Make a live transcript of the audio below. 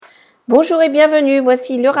Bonjour et bienvenue,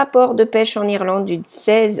 voici le rapport de pêche en Irlande du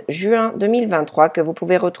 16 juin 2023 que vous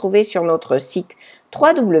pouvez retrouver sur notre site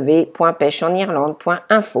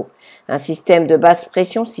www.pêcheenirlande.info. Un système de basse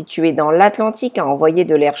pression situé dans l'Atlantique a envoyé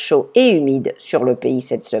de l'air chaud et humide sur le pays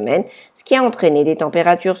cette semaine, ce qui a entraîné des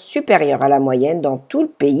températures supérieures à la moyenne dans tout le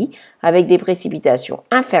pays avec des précipitations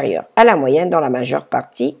inférieures à la moyenne dans la majeure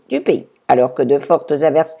partie du pays. Alors que de fortes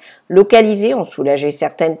averses localisées ont soulagé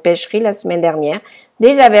certaines pêcheries la semaine dernière,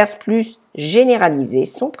 des averses plus généralisées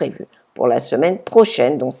sont prévues pour la semaine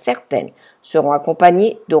prochaine, dont certaines seront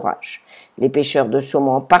accompagnées d'orages. Les pêcheurs de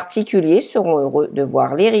saumon en particulier seront heureux de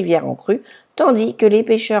voir les rivières en crue, tandis que les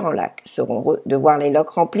pêcheurs en lac seront heureux de voir les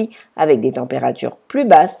lochs remplis avec des températures plus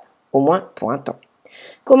basses, au moins pour un temps.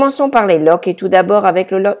 Commençons par les lochs et tout d'abord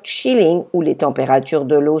avec le loch Shilling où les températures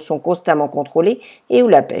de l'eau sont constamment contrôlées et où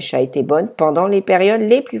la pêche a été bonne pendant les périodes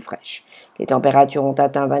les plus fraîches. Les températures ont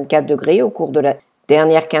atteint 24 degrés au cours de la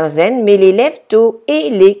dernière quinzaine, mais les lève-tôt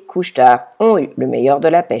et les couche-tard ont eu le meilleur de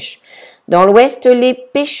la pêche. Dans l'ouest, les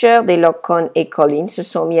pêcheurs des lochs Conn et Collins se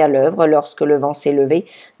sont mis à l'œuvre lorsque le vent s'est levé,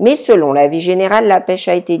 mais selon l'avis général, la pêche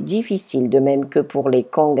a été difficile, de même que pour les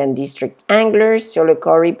Cong and District Anglers sur le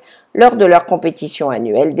Corrib lors de leur compétition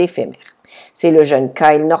annuelle d'éphémère. C'est le jeune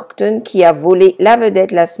Kyle Norton qui a volé la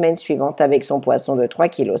vedette la semaine suivante avec son poisson de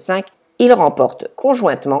 3,5 kg. Il remporte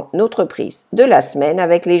conjointement notre prise de la semaine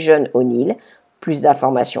avec les jeunes O'Neill. Plus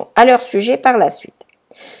d'informations à leur sujet par la suite.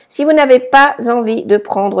 Si vous n'avez pas envie de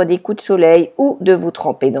prendre des coups de soleil ou de vous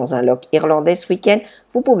tremper dans un loch irlandais ce week-end,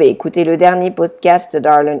 vous pouvez écouter le dernier podcast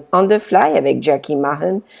d'Ireland on the Fly avec Jackie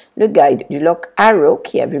Mahan, le guide du loch Arrow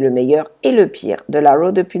qui a vu le meilleur et le pire de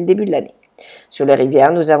l'Arrow depuis le début de l'année. Sur les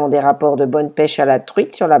rivières, nous avons des rapports de bonne pêche à la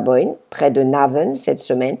truite sur la Boyne, près de Navan cette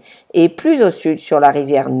semaine, et plus au sud sur la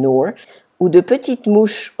rivière Nour, où de petites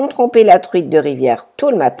mouches ont trompé la truite de rivière tôt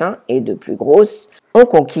le matin et de plus grosses ont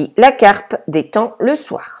conquis la carpe des temps le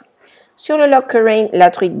soir. Sur le loch Currain, la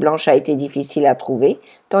truite blanche a été difficile à trouver,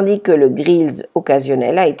 tandis que le grilse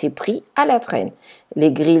occasionnel a été pris à la traîne.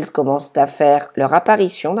 Les grilses commencent à faire leur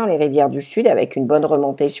apparition dans les rivières du sud avec une bonne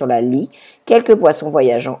remontée sur la Ligne, quelques poissons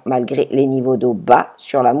voyageant malgré les niveaux d'eau bas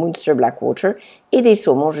sur la Munster Blackwater et des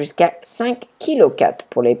saumons jusqu'à 5,4 kg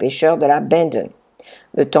pour les pêcheurs de la Bandon.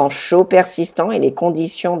 Le temps chaud persistant et les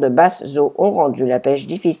conditions de basses eaux ont rendu la pêche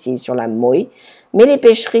difficile sur la Moy, mais les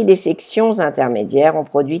pêcheries des sections intermédiaires ont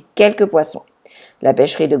produit quelques poissons. La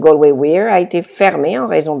pêcherie de Galway Weir a été fermée en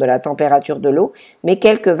raison de la température de l'eau, mais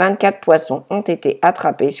quelques 24 poissons ont été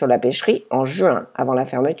attrapés sur la pêcherie en juin avant la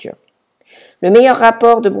fermeture. Le meilleur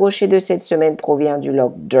rapport de brochet de cette semaine provient du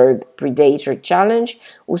loch Derg Predator Challenge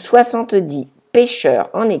où 70 pêcheurs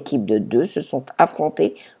en équipe de 2 se sont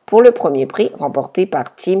affrontés pour le premier prix remporté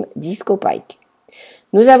par Team Disco Pike.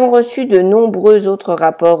 Nous avons reçu de nombreux autres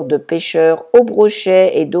rapports de pêcheurs au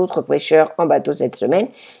brochet et d'autres pêcheurs en bateau cette semaine.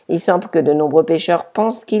 Il semble que de nombreux pêcheurs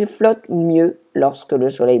pensent qu'ils flottent mieux lorsque le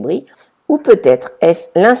soleil brille, ou peut-être est-ce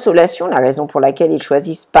l'insolation la raison pour laquelle ils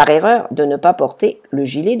choisissent par erreur de ne pas porter le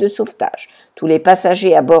gilet de sauvetage. Tous les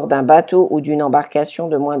passagers à bord d'un bateau ou d'une embarcation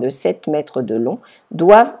de moins de 7 mètres de long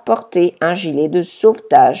doivent porter un gilet de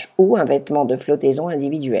sauvetage ou un vêtement de flottaison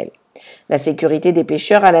individuel. La sécurité des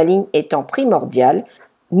pêcheurs à la ligne étant primordiale,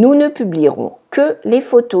 nous ne publierons que les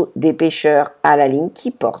photos des pêcheurs à la ligne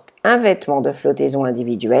qui portent un vêtement de flottaison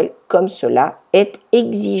individuel comme cela est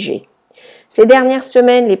exigé. Ces dernières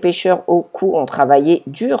semaines, les pêcheurs au cou ont travaillé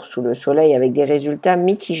dur sous le soleil avec des résultats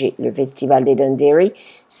mitigés. Le festival d'Edinderry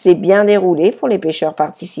s'est bien déroulé pour les pêcheurs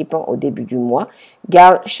participants au début du mois.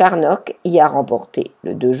 Gal Charnock y a remporté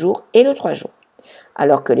le 2 jours et le 3 jours.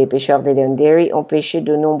 Alors que les pêcheurs d'Edinderry ont pêché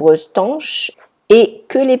de nombreuses tanches et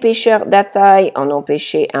que les pêcheurs d'Athy en ont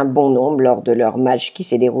pêché un bon nombre lors de leur match qui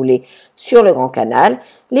s'est déroulé sur le Grand Canal,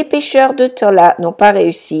 les pêcheurs de Tulla n'ont pas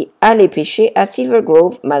réussi à les pêcher à Silver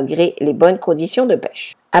Grove malgré les bonnes conditions de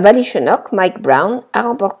pêche. À Ballychenock, Mike Brown a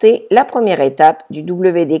remporté la première étape du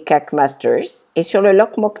WD-CAC Masters et sur le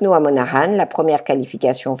loch Mochno à Monaghan, la première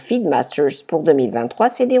qualification Feed Masters pour 2023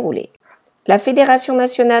 s'est déroulée. La Fédération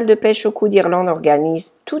nationale de pêche au cou d'Irlande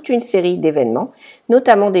organise toute une série d'événements,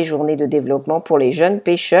 notamment des journées de développement pour les jeunes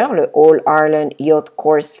pêcheurs, le All Ireland Yacht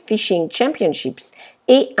Course Fishing Championships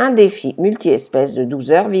et un défi multi-espèces de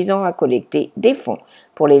 12 heures visant à collecter des fonds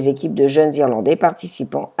pour les équipes de jeunes Irlandais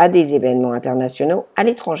participant à des événements internationaux à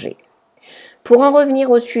l'étranger. Pour en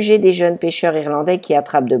revenir au sujet des jeunes pêcheurs irlandais qui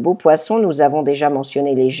attrapent de beaux poissons, nous avons déjà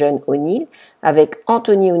mentionné les jeunes O'Neill, avec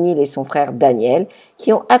Anthony O'Neill et son frère Daniel,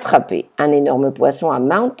 qui ont attrapé un énorme poisson à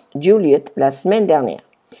Mount Juliet la semaine dernière.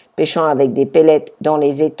 Pêchant avec des pellets dans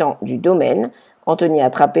les étangs du domaine, Anthony a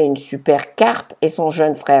attrapé une super carpe et son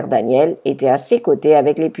jeune frère Daniel était à ses côtés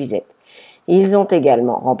avec l'épuisette. Ils ont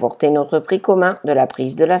également remporté notre prix commun de la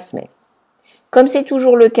prise de la semaine. Comme c'est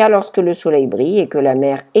toujours le cas lorsque le soleil brille et que la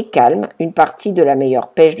mer est calme, une partie de la meilleure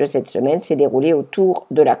pêche de cette semaine s'est déroulée autour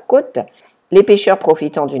de la côte, les pêcheurs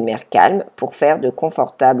profitant d'une mer calme pour faire de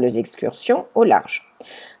confortables excursions au large.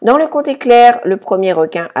 Dans le côté clair, le premier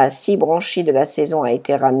requin à 6 branchies de la saison a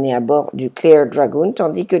été ramené à bord du Clear Dragoon,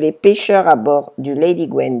 tandis que les pêcheurs à bord du Lady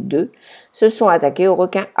Gwen 2 se sont attaqués au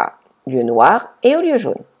requin A, lieu noir, et au lieu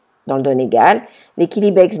jaune. Dans le Donegal, les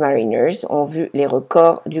Killybegs Mariners ont vu les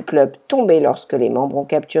records du club tomber lorsque les membres ont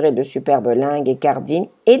capturé de superbes lingues et cardines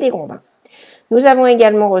et des rondins. Nous avons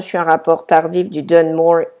également reçu un rapport tardif du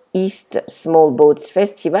Dunmore East Small Boats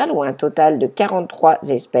Festival où un total de 43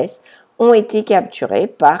 espèces ont été capturées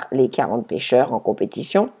par les 40 pêcheurs en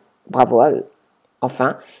compétition. Bravo à eux.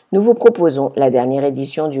 Enfin, nous vous proposons la dernière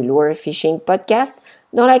édition du Lure Fishing Podcast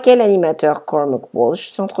dans laquelle l'animateur Cormac Walsh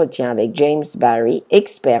s'entretient avec James Barry,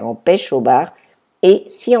 expert en pêche au bar et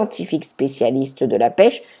scientifique spécialiste de la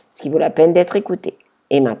pêche, ce qui vaut la peine d'être écouté.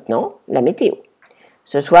 Et maintenant, la météo.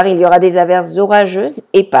 Ce soir, il y aura des averses orageuses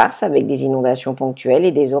éparses avec des inondations ponctuelles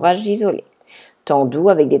et des orages isolés. Temps doux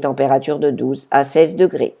avec des températures de 12 à 16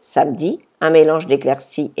 degrés. Samedi, un mélange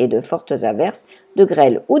d'éclaircies et de fortes averses, de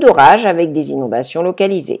grêle ou d'orage avec des inondations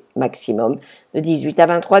localisées. Maximum de 18 à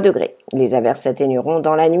 23 degrés. Les averses s'atténueront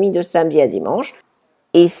dans la nuit de samedi à dimanche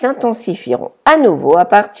et s'intensifieront à nouveau à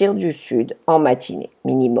partir du sud en matinée.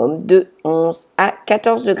 Minimum de 11 à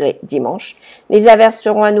 14 degrés dimanche. Les averses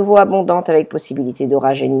seront à nouveau abondantes avec possibilité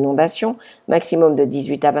d'orage et d'inondation. Maximum de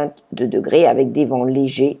 18 à 22 degrés avec des vents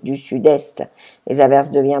légers du sud-est. Les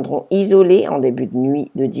averses deviendront isolées en début de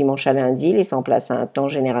nuit de dimanche à lundi, laissant place à un temps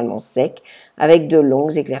généralement sec avec de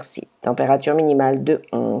longues éclaircies. Température minimale de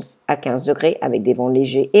 11 à 15 degrés avec des vents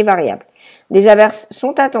légers et variables. Des averses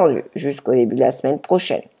sont attendues jusqu'au début de la semaine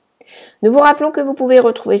prochaine. Nous vous rappelons que vous pouvez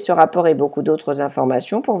retrouver ce rapport et beaucoup d'autres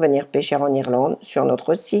informations pour venir pêcher en Irlande sur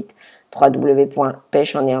notre site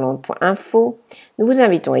www.pêcheenirlande.info. Nous vous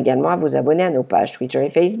invitons également à vous abonner à nos pages Twitter et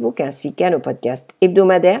Facebook ainsi qu'à nos podcasts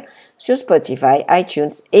hebdomadaires sur Spotify,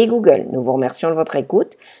 iTunes et Google. Nous vous remercions de votre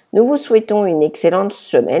écoute. Nous vous souhaitons une excellente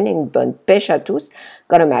semaine et une bonne pêche à tous.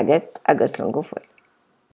 God a maggot, agus long go fue.